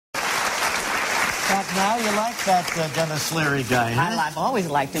now? You like that Dennis Leary guy, huh? I've always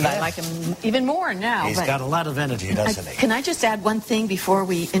liked him. Yes. I like him even more now. He's got a lot of energy, doesn't he? Can I just add one thing before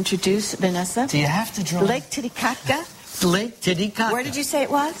we introduce Vanessa? Do you have to draw? Lake Titicaca. Lake Titicaca. Where did you say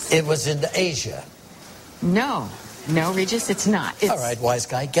it was? It was in Asia. No, Regis, it's not. All right, wise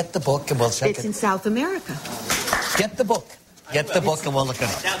guy, get the book and we'll check it. It's in South America. Get the book. Get the book and we'll look it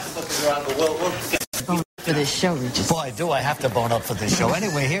up. Now the book is around the world. For this show, Regis. Boy, do I have to bone up for this show.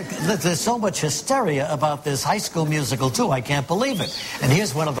 Anyway, here, there's so much hysteria about this High School Musical, too. I can't believe it. And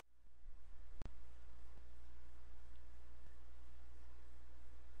here's one of the...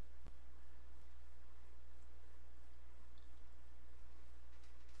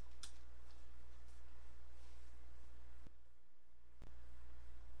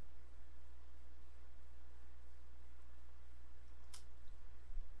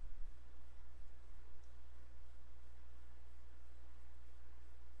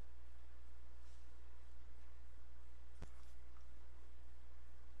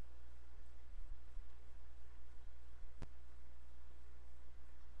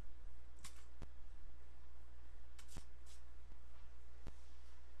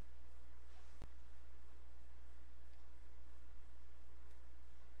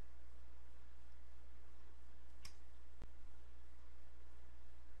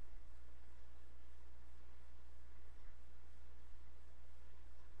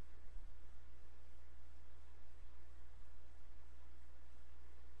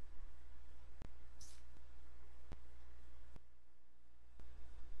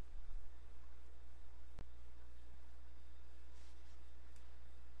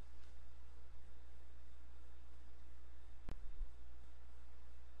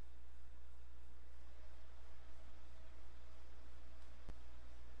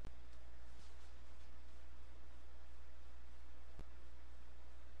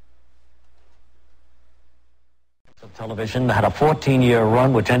 Television had a 14-year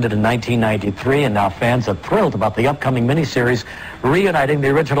run which ended in 1993, and now fans are thrilled about the upcoming miniseries reuniting the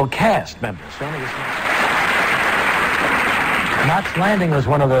original cast members. Knots Landing was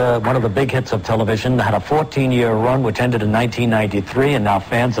one of the big hits of television. Had a 14-year run which ended in 1993, and now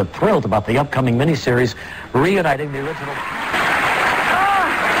fans are thrilled about the upcoming miniseries reuniting the original.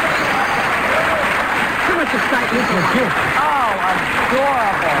 Too much excitement. Oh,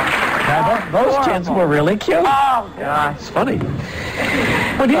 adorable. Now, those kids were really cute. Oh, God. It's funny.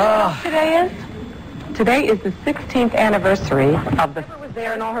 Well, do you know what today is? Today is the 16th anniversary of the... was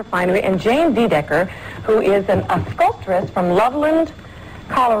there in all her finery, and Jane Dedecker, who is a sculptress from Loveland,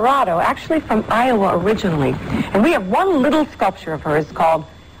 Colorado, actually from Iowa originally. And we have one little sculpture of hers called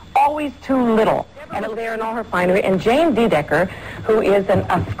Always Too Little. And it's there in all her finery, and Jane Dedecker, who is a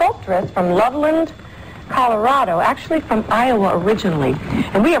sculptress from Loveland, Colorado, actually from Iowa originally.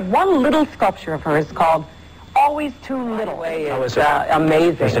 And we have one little sculpture of hers called Always Too Little. It's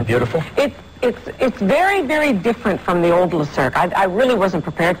amazing. Is it beautiful? It's very, very different from the old Le Cirque. I really wasn't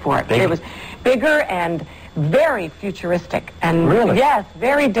prepared for it. Big? It was bigger and very futuristic. And really? Yes,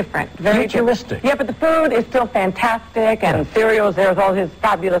 very different. Very futuristic? Yeah, but the food is still fantastic, and Serio's there with all his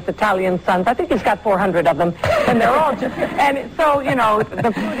fabulous Italian sons. I think he's got 400 of them, and they're all just... And so, you know,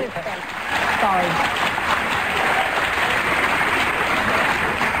 the food is fantastic. Sorry.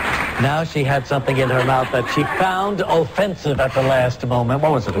 Now she had something in her mouth that she found offensive at the last moment.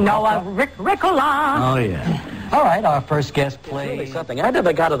 What was it? Ricola. Oh, yeah. All right, our first guest plays... Really something. I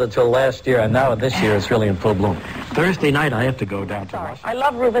never got it until last year, and now this year it's really in full bloom. Thursday night, I have to go down to Russia. I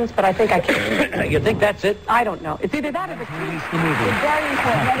love Rubens, but I think I can't. You think that's it? I don't know. It's either that or the Release the movie. It's very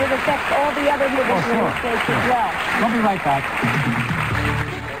important, and it affects all the other movies in the States as well. We'll be right back.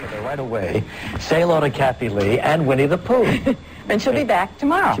 Right away. Say hello to Kathy Lee and Winnie the Pooh. And she'll be back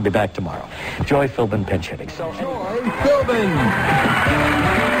tomorrow. She'll be back tomorrow. Joy Philbin pinch hitting. Joy Philbin!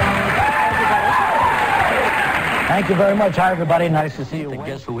 Thank you very much. Hi, everybody. Nice to see you.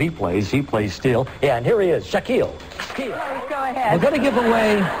 Guess who he plays? He plays Steel. Yeah, and here he is, Shaquille. Go ahead. We're going to give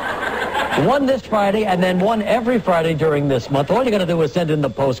away one this Friday and then one every Friday during this month. All you got to do is send in the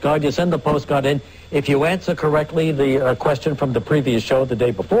postcard. You send the postcard in. If you answer correctly the question from the previous show the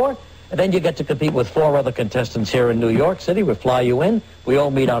day before, and then you get to compete with 4 other contestants here in New York City. We fly you in. We all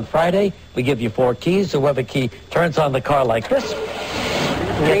meet on Friday. We give you 4 keys. Whoever key turns on the car like this.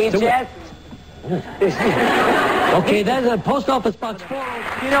 Regis. Okay, then the post office box 4.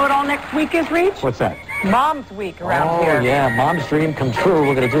 You know what all next week is, Reach? What's that? Mom's Week around here. Oh, yeah, Mom's Dream Come True.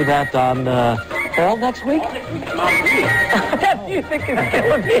 We're going to do that on all next week? That music is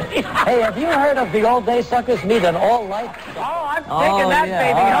killing me. Hey, have you heard of the All Day Suckers Meet an All Light? Oh, I'm taking that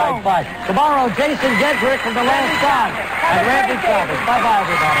baby all home. right, fine. Tomorrow, Jason Gedrick from The Last Dance. And Randy Travis. Bye-bye,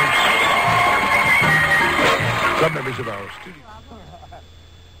 everybody. Club members of our studio.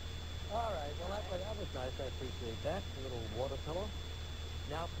 All right, well, that was nice. I appreciate that. A little water pillow.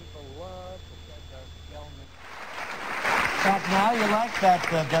 Now people love to send their gentlemen. Pat, now you like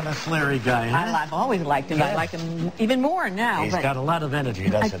that Dennis Leary guy, huh? I've always liked him. Yes. I like him even more now. He's but got a lot of energy,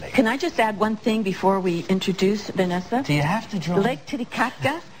 doesn't he? Can I just add one thing before we introduce Vanessa? Do you have to draw? Lake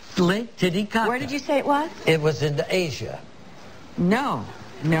Titicaca. Lake Titicaca. Where did you say it was? It was in Asia. No,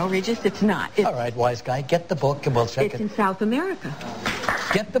 Regis, it's not. All right, wise guy, get the book and we'll check It's it. in South America.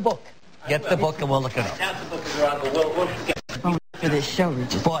 Get the book. Get the book and we'll look it up. For this show,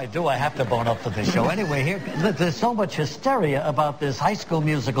 Regis. Boy, do I have to bone up for this show. Anyway, here, there's so much hysteria about this High School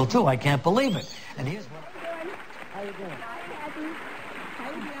Musical, too. I can't believe it. And here's what... How you doing?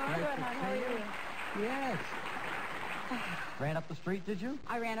 Yes. Ran up the street, did you?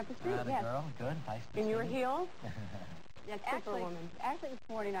 I ran up the street, yes. Girl, good. Nice to In see your you. heels? Yes, Actually, this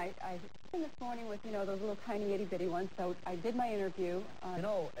morning, I this morning with, those little tiny itty-bitty ones, so I did my interview. You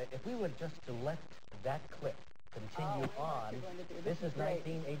know, if we were just to let that clip continue on, this is great.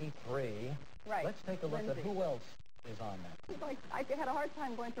 1983. Right. Let's take a look at who else is on that. It's like, I had a hard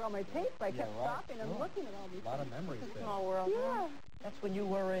time going through all my tapes. I kept stopping and looking at all these A lot of memories there. Small world. Yeah. That's when you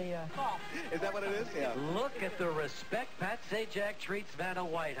were a... Is that what it is? Yeah. Look at the respect Pat Sajak treats Vanna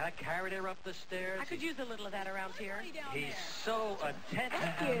White. I carried her up the stairs. I could use a little of that around here. He's so attentive.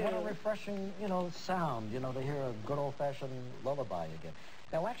 And what a refreshing, sound, to hear a good old-fashioned lullaby again.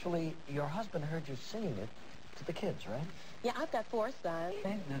 Now, actually, your husband heard you singing it to the kids, right? Yeah, I've got 4 sons.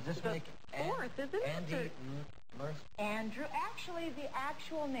 Does this make fourth, isn't it? Andy Mercer? Andrew. Actually, the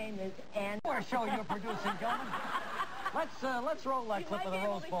actual name is Andrew. What a show you're producing, gentlemen. Let's roll that clip of the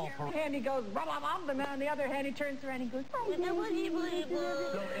Rose Bowl parade. hand he goes, blah, blah, blah, and then on the other hand he turns around and he goes, So, in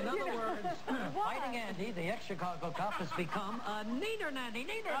other words, Fighting Andy, the ex-Chicago cop, has become a neener nanny.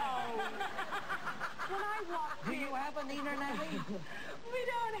 Do you have a neener nanny? we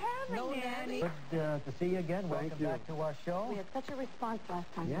don't have No a nanny. Good to see you again. Welcome back to our show. We had such a response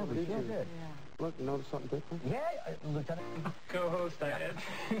last time. Yeah, we sure did. Look, you notice something different? Yeah, Lieutenant. Co-host, I had.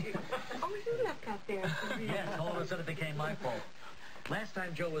 Oh, you left out there. Yes, all of a sudden it became my fault. Last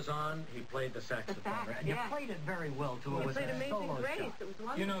time Joe was on, he played the saxophone, and you played it very well, too. It was a solo shot. It was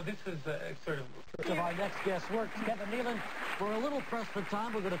wonderful. This was sort of... Of our next guest work, Kevin Nealon. We're a little pressed for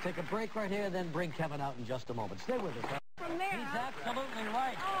time. We're going to take a break right here, then bring Kevin out in just a moment. Stay with us. From there, He's absolutely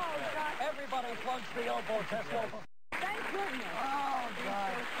right. Oh, God. Everybody plugs the elbow test over. Thank goodness. Oh,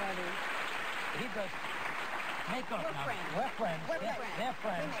 God. He does makeup now. We're friends. They're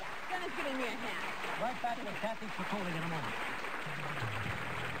friends. Dennis giving me a hand. Right back with Kathy Cipollone in a moment.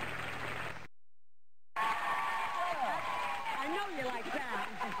 I know you like that.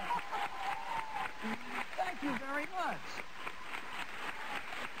 Thank you very much.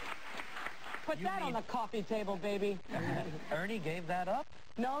 Put that on the coffee table, baby. Ernie gave that up?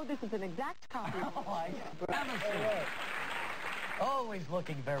 No, this is an exact copy. Oh, I haven't seen it. Always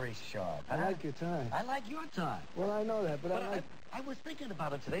looking very sharp. I like your tie. I like your tie. Well, I know that, but I was thinking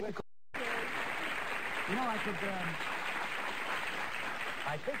about it today because,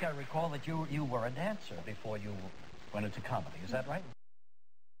 I think I recall that you were a dancer before you went into comedy. Is that right?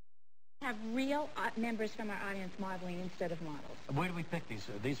 Have real members from our audience modeling instead of models. Where do we pick these?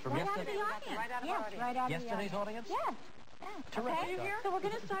 Are these from yesterday? Right out of our audience. Right out of the Yesterday's audience? Yes. Terrific. Okay. So we're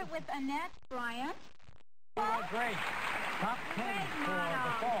going to start with Annette Bryant. Oh, great. Top 10 for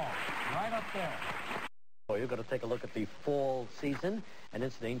the fall. Right up there. Well, you're going to take a look at the fall season. And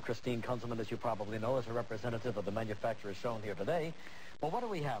its name, Christine Kunzelman, as you probably know, is a representative of the manufacturers shown here today. Well, what do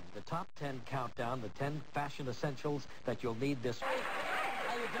we have? The top 10 countdown, the 10 fashion essentials that you'll need this week.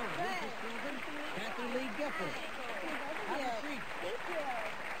 How you doing? This is Susan. Kathy Lee Gifford. Have a seat. Thank you.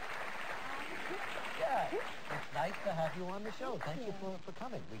 Yeah, it's nice to have you on the show. Thank you for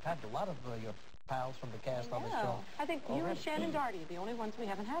coming. We've had a lot of your pals from the cast on the show. I think you and Shannon Doherty are the only ones we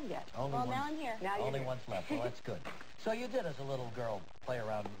haven't had yet. Only Well, ones. now I'm here. Now you're Only here. one's left. Well, that's good. So you did, as a little girl, play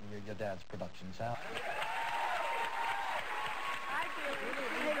around in your dad's productions, huh? Hi,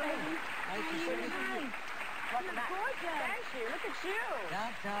 Julie. Nice to see you. Welcome back. Thank you. Look at you.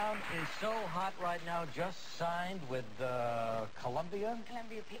 Downtown is so hot right now. Just signed with Columbia.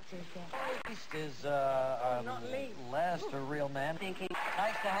 Columbia Pictures, yeah. Least is last a real man. Thinking.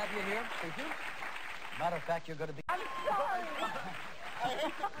 Nice to have you here. Thank you. Matter of fact, you're going to be. I'm sorry. I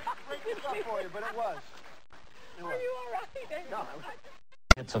hate to break this up for you, but it was. Are you all right? No.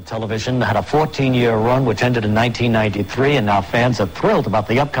 Hits of television had a 14-year run which ended in 1993, and now fans are thrilled about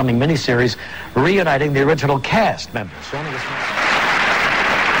the upcoming miniseries reuniting the original cast members.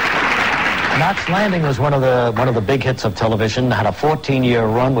 Knots Landing was one of the big hits of television, had a 14-year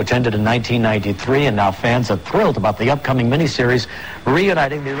run which ended in 1993, and now fans are thrilled about the upcoming miniseries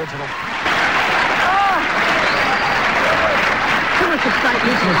reuniting the original.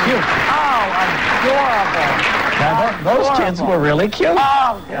 Oh, adorable. Now, those kids were really cute.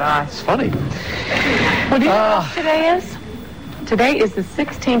 Oh, gosh. It's funny. Well, do you know what today is? Today is the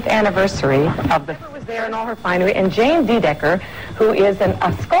 16th anniversary of the... was there in all her finery, and Jane Dedeker, who is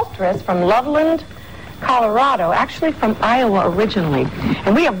a sculptress from Loveland, Colorado, actually from Iowa originally.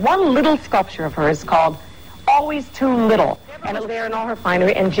 And we have one little sculpture of hers called Always Too Little. And it's there in all her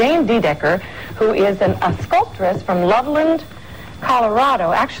finery. And Jane Dedeker, who is a sculptress from Loveland,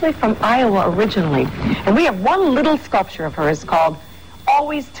 Colorado, actually from Iowa originally. And we have one little sculpture of hers called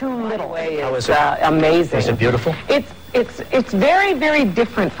Always Too Little. How is It's amazing. Is it beautiful? It's very, very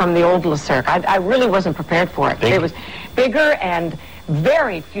different from the old Le Cirque. I really wasn't prepared for it. Big? It was bigger and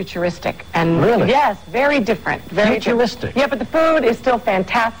very futuristic. And really? Yes, very different. Very futuristic? Yeah, but the food is still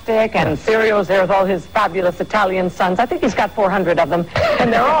fantastic, and Serio's there with all his fabulous Italian sons. I think he's got 400 of them,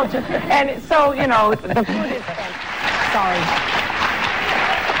 and they're all just... And so, you know, the food is fantastic. Sorry.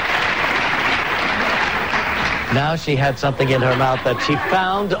 Now she had something in her mouth that she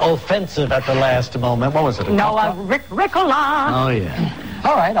found offensive at the last moment. What was it? Ricola. Oh, yeah.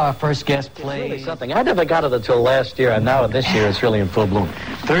 All right, our first guest plays really something. I never got it until last year, and now this year it's really in full bloom.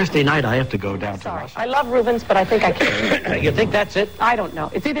 Thursday night, I have to go down to Russia. I love Rubens, but I think I can't. You think that's it? I don't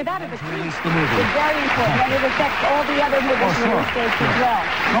know. It's either that or the street. Release the movie. It's very important, and it affects all the other movies in the States as well.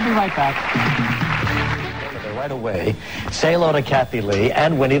 I'll be right back. Right away. Say hello to Kathy Lee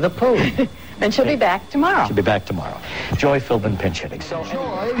and Winnie the Pooh. And she'll be back tomorrow. She'll be back tomorrow. Joy Philbin pinch hitting. So,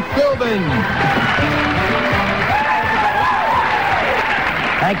 Joy Philbin.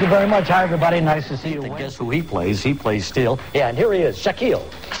 Thank you very much. Hi, everybody. Nice to see you. Guess who he plays? He plays Steele. Yeah, and here he is, Shaquille.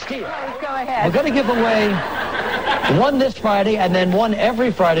 Steele. Go ahead. We're going to give away one this Friday and then one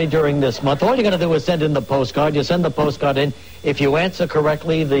every Friday during this month. All you're going to do is send in the postcard. You send the postcard in. If you answer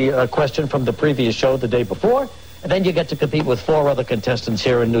correctly the question from the previous show the day before, and then you get to compete with 4 other contestants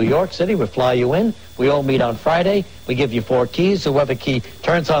here in New York City. We fly you in. We all meet on Friday. We give you 4 keys. Whoever key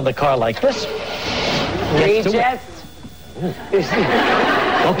turns on the car like this gets to win.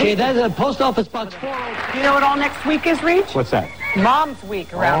 Okay, then the post office box 4. You know what all next week is, Reach? What's that? Mom's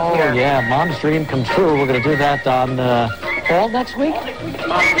Week around here. Oh, yeah, Mom's dream come true. We're going to do that on all next week?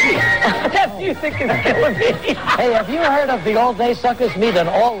 That music is killing me. Hey, have you heard of the All Day Suckers meet an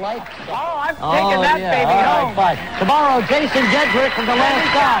All Life? Oh, I'm taking that baby all home. right, fine. Tomorrow, Jason Gedrick from The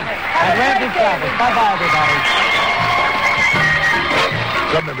Last Dance. And Randy Travis. Bye-bye, everybody.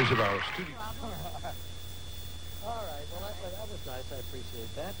 Some members of our studio. All right, well, that was nice. I appreciate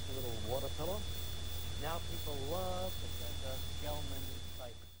that. A little water pillow. Now people love to send us Gelman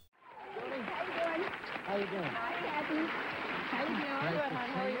diapers. How you doing? Hi, Kathy. How you doing? Good, hon.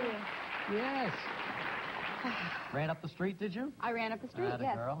 How are you? Yes. Ran up the street, did you? I ran up the street, Atta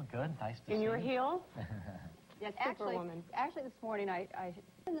yes. girl. Good. Nice to see you. In your heels? Yes, Superwoman. actually this morning, I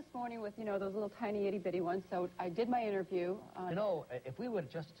this morning with, you know, those little tiny itty-bitty ones, so I did my interview. You know, if we were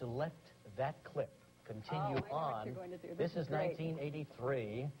just to let that clip continue I know what on, you're going to do. this is great.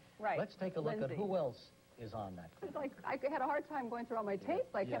 1983. Right. Let's take a look Lindsay. at who else is on that clip. It's like, I had a hard time going through all my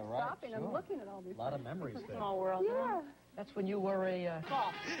tapes. I kept stopping and looking at all these A lot of memories there. Small world. Yeah. That's when you were a...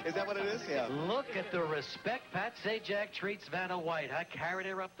 Is that what it is? Yeah. Look at the respect Pat Sajak treats Vanna White. I carried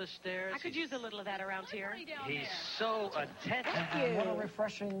her up the stairs. I could use a little of that around here. He's so attentive. And what a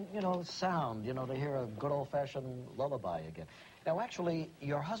refreshing, sound, to hear a good old-fashioned lullaby again. Now, actually,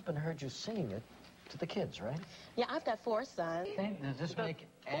 your husband heard you singing it to the kids, right? Yeah, I've got 4 sons. Does this make...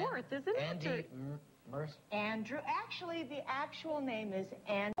 Fourth, isn't it? Andy Merce? Andrew. Actually, the actual name is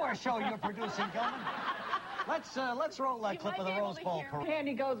Andrew. What show you're producing, Gelman? Let's roll that clip of the Rose Bowl parade. Hand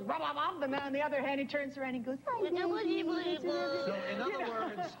he goes, rub, and then on the other hand he turns around and he goes, So, in other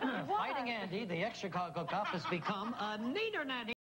words, Fighting Andy, the ex-Chicago cop, has become a neener nanny.